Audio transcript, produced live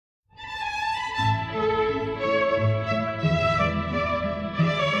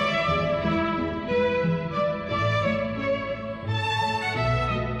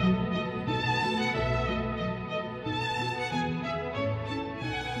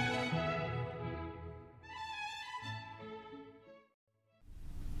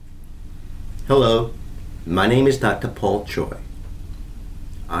Hello, my name is Dr. Paul Choi.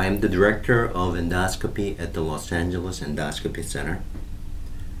 I am the Director of Endoscopy at the Los Angeles Endoscopy Center.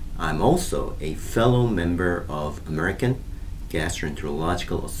 I'm also a fellow member of American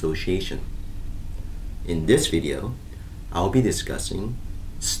Gastroenterological Association. In this video, I'll be discussing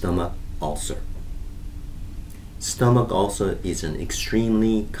stomach ulcer. Stomach ulcer is an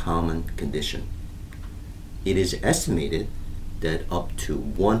extremely common condition. It is estimated that up to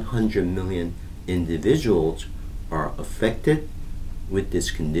 100 million individuals are affected with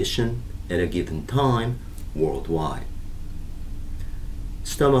this condition at a given time worldwide.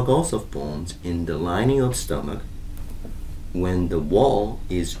 Stomach ulcer forms in the lining of stomach when the wall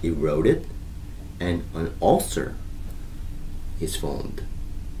is eroded and an ulcer is formed.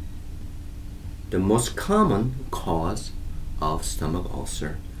 The most common cause of stomach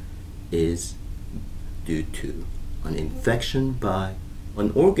ulcer is due to an infection by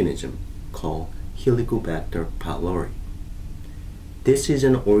an organism called Helicobacter pylori. This is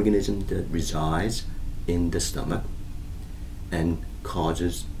an organism that resides in the stomach and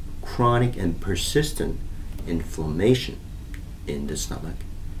causes chronic and persistent inflammation in the stomach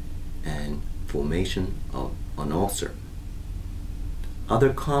and formation of an ulcer.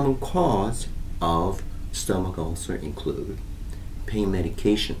 Other common causes of stomach ulcer include pain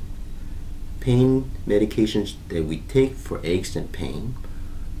medication. Pain medications that we take for aches and pain,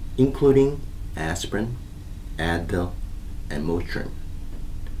 including aspirin, Advil, and Motrin.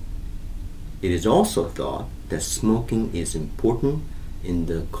 It is also thought that smoking is important in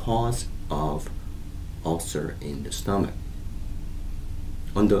the cause of ulcer in the stomach.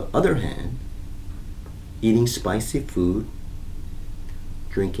 On the other hand, eating spicy food,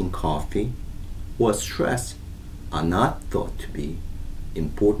 drinking coffee, or stress are not thought to be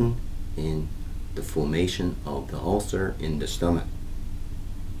important in the formation of the ulcer in the stomach.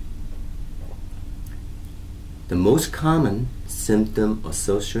 The most common symptom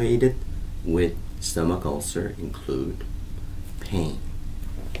associated with stomach ulcer include pain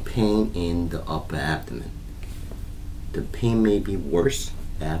in the upper abdomen. The pain may be worse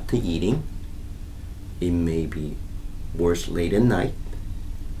after eating, it may be worse late at night,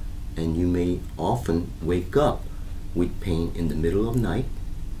 and you may often wake up with pain in the middle of the night.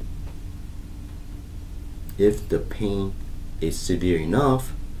 If the pain is severe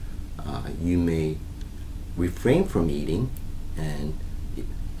enough, you may refrain from eating and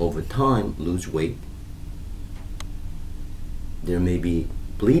over time lose weight. There may be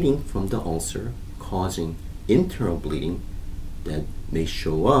bleeding from the ulcer causing internal bleeding that may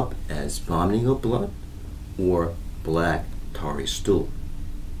show up as vomiting of blood or black tarry stool.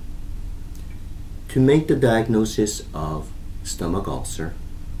 To make the diagnosis of stomach ulcer,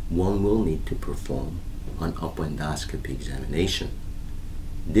 one will need to perform an upper endoscopy examination.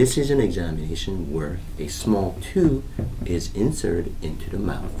 This is an examination where a small tube is inserted into the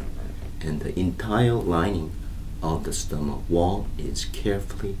mouth and the entire lining of the stomach wall is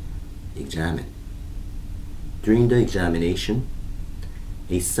carefully examined. During the examination,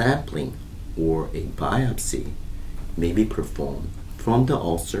 a sampling or a biopsy may be performed from the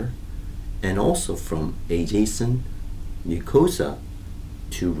ulcer and also from adjacent mucosa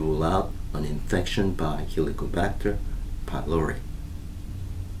to rule out an infection by Helicobacter pylori.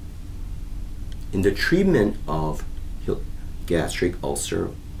 In the treatment of gastric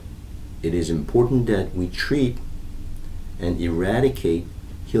ulcer, it is important that we treat and eradicate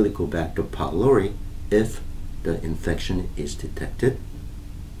Helicobacter pylori if the infection is detected.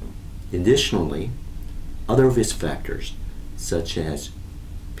 Additionally, other risk factors such as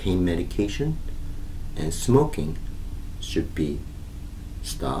pain medication and smoking should be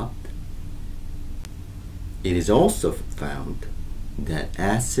stopped. It is also found that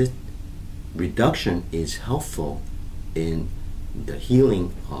acid reduction is helpful in the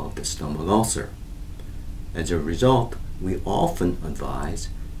healing of the stomach ulcer. As a result, we often advise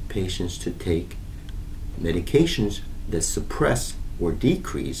patients to take medications that suppress or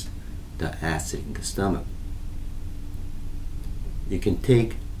decrease the acid in the stomach. You can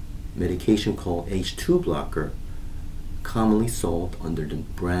take medication called H2 blocker, commonly sold under the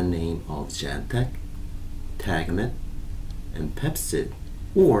brand name of Zantac, Tagamet, and Pepcid,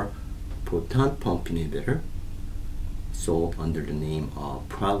 or proton pump inhibitor, sold under the name of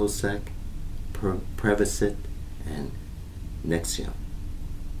Prilosec, Prevacid, and Nexium.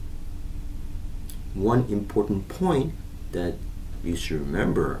 One important point that you should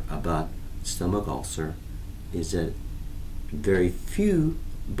remember about stomach ulcer is that very few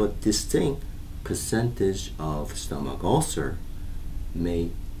but distinct percentage of stomach ulcer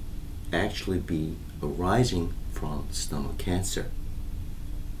may actually be arising from stomach cancer.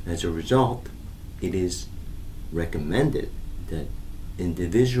 As a result, it is recommended that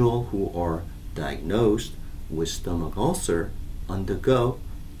individuals who are diagnosed with stomach ulcer undergo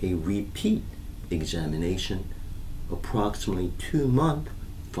a repeat examination approximately 2 months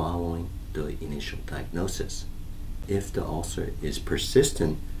following the initial diagnosis. If the ulcer is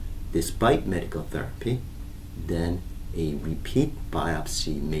persistent despite medical therapy, then a repeat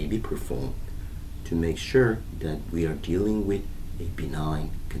biopsy may be performed to make sure that we are dealing with a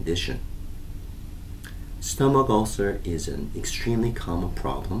benign condition. Stomach ulcer is an extremely common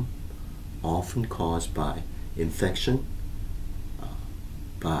problem, often caused by infection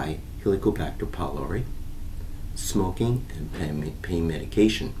by Helicobacter pylori, smoking, and pain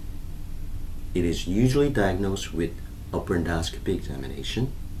medication. It is usually diagnosed with upper endoscopy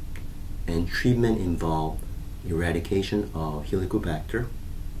examination, and treatment involves eradication of Helicobacter,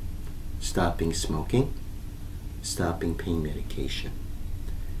 stopping smoking, stopping pain medication.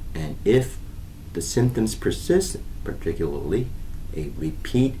 And if the symptoms persist, particularly, a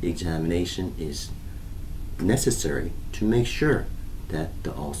repeat examination is necessary to make sure that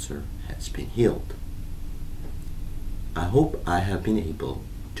the ulcer has been healed. I hope I have been able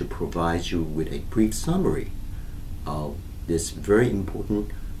to provide you with a brief summary of this very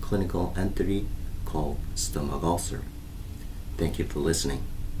important clinical entity called stomach ulcer. Thank you for listening.